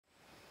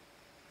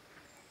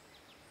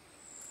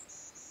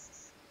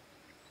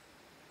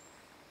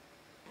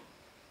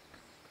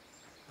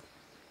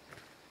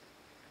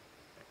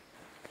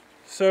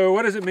So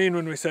what does it mean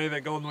when we say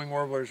that golden-winged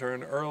warblers are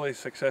an early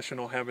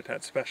successional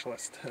habitat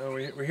specialist?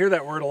 We hear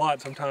that word a lot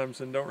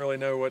sometimes and don't really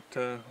know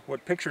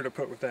what picture to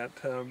put with that.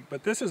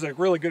 But this is a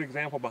really good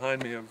example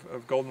behind me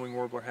of golden-winged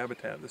warbler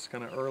habitat, this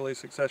kind of early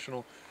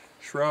successional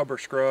shrub or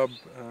scrub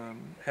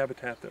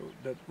habitat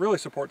that really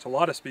supports a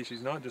lot of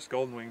species, not just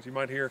golden-wings. You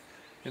might hear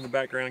in the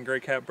background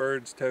gray-capped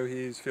birds,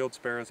 towhees, field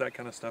sparrows, that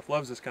kind of stuff.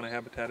 Loves this kind of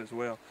habitat as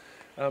well.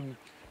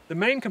 The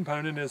main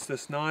component is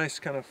this nice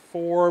kind of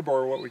forb,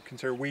 or what we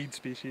consider weed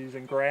species,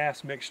 and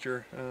grass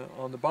mixture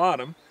on the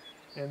bottom,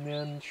 and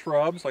then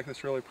shrubs like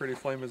this really pretty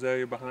flame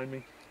azalea behind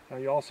me.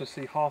 You also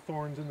see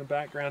hawthorns in the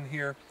background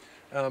here,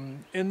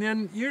 and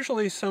then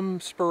usually some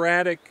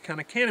sporadic kind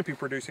of canopy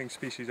producing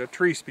species, a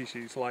tree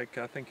species, like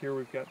I think here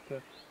we've got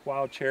the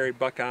wild cherry,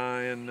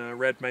 buckeye, and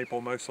red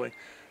maple mostly.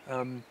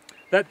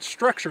 That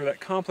structure, that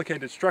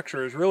complicated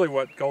structure, is really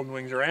what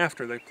golden-wings are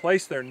after. They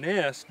place their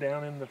nests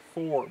down in the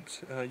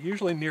forbs,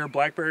 usually near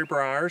blackberry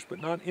briars,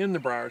 but not in the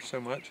briars so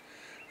much.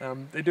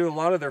 They do a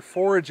lot of their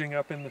foraging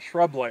up in the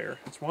shrub layer.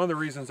 It's one of the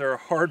reasons they're a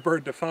hard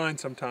bird to find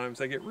sometimes.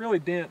 They get really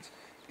dense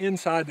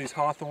inside these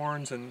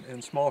hawthorns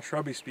and small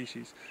shrubby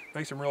species.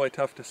 Makes them really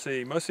tough to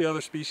see. Most of the other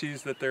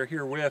species that they're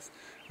here with,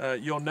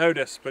 you'll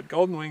notice, but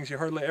golden-wings, you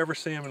hardly ever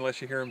see them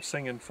unless you hear them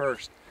singing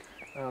first.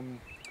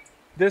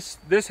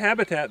 This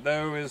habitat,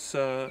 though, is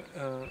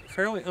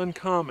fairly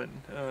uncommon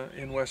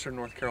in western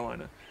North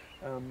Carolina.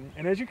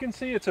 And as you can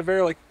see, it's a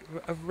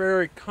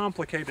very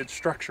complicated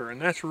structure,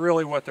 and that's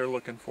really what they're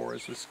looking for,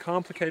 is this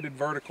complicated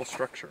vertical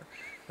structure.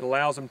 It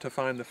allows them to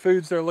find the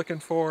foods they're looking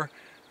for,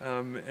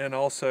 and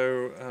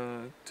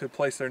also to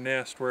place their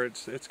nest where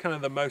it's kind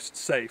of the most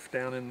safe,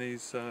 down in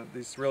these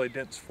really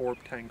dense forb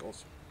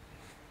tangles.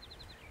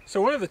 So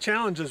one of the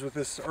challenges with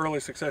this early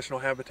successional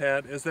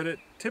habitat is that it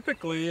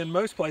typically, in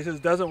most places,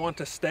 doesn't want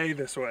to stay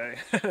this way.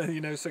 You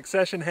know,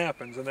 succession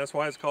happens, and that's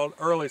why it's called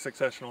early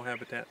successional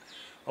habitat.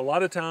 A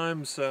lot of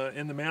times,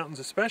 in the mountains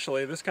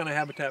especially, this kind of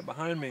habitat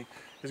behind me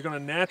is going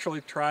to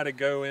naturally try to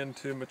go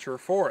into mature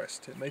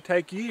forest. It may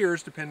take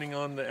years depending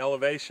on the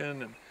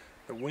elevation and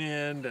the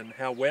wind and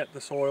how wet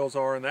the soils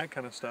are and that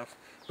kind of stuff,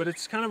 but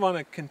it's kind of on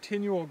a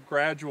continual,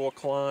 gradual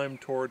climb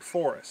toward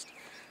forest.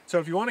 So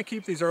if you want to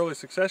keep these early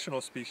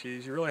successional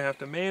species, you really have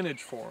to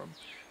manage for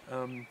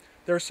them.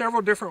 There are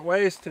several different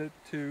ways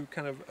to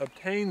kind of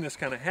obtain this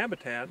kind of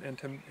habitat and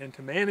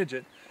to manage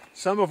it,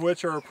 some of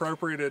which are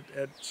appropriate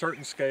at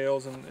certain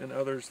scales and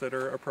others that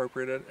are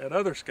appropriate at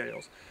other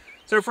scales.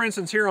 So for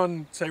instance, here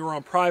on, say we're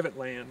on private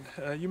land,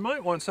 you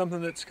might want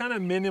something that's kind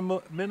of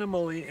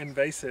minimally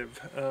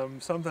invasive,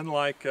 something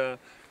like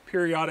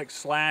periodic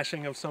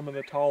slashing of some of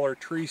the taller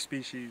tree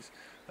species.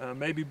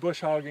 Maybe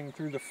bush hogging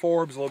through the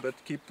forbs a little bit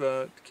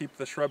to keep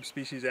the shrub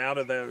species out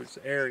of those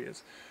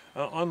areas.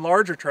 On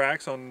larger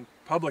tracts, on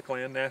public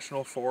land,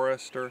 national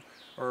forest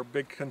or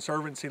big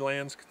conservancy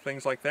lands,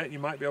 things like that, you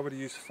might be able to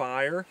use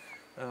fire.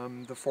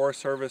 The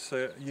Forest Service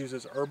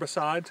uses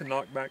herbicide to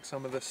knock back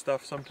some of this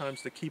stuff,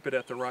 sometimes to keep it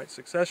at the right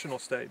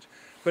successional stage.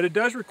 But it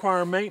does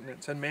require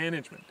maintenance and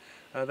management.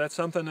 That's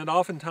something that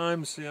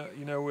oftentimes,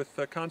 you know, with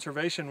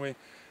conservation,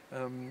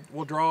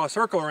 we'll draw a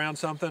circle around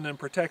something and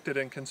protect it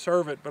and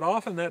conserve it, but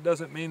often that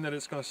doesn't mean that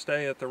it's going to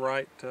stay at the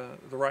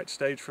right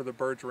stage for the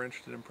birds we're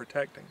interested in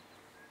protecting.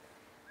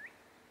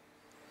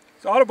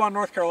 So Audubon,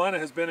 North Carolina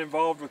has been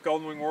involved with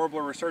golden-winged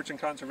warbler research and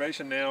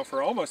conservation now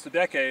for almost a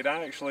decade.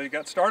 I actually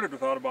got started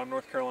with Audubon,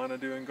 North Carolina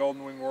doing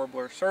golden-winged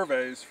warbler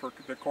surveys for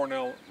the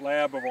Cornell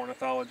Lab of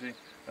Ornithology.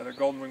 Their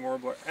golden-winged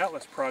warbler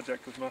atlas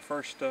project was my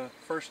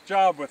first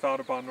job with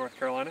Audubon, North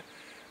Carolina.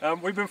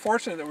 We've been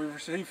fortunate that we've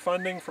received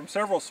funding from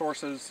several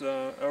sources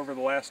over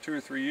the last 2 or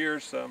 3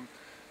 years.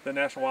 The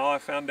National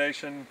Wildlife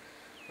Foundation,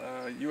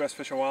 U.S.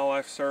 Fish and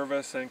Wildlife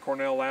Service, and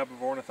Cornell Lab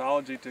of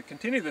Ornithology to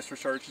continue this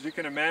research. As you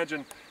can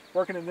imagine,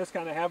 working in this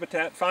kind of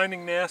habitat,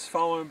 finding nests,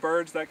 following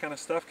birds, that kind of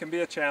stuff can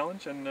be a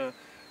challenge, and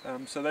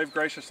so they've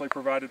graciously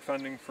provided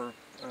funding for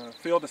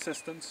field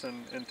assistance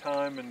and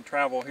time and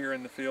travel here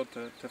in the field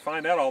to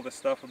find out all this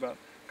stuff about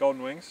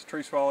golden wings.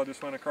 Tree swallow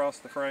just went across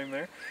the frame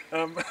there.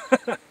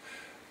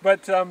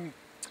 But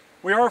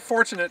we are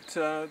fortunate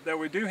that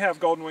we do have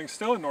golden wings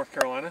still in North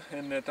Carolina,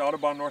 and that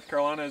Audubon, North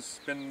Carolina has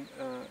been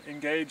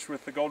engaged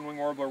with the Golden-winged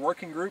Warbler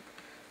Working Group,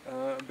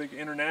 a big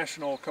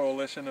international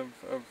coalition of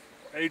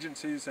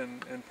agencies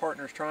and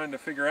partners trying to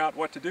figure out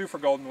what to do for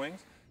golden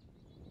wings.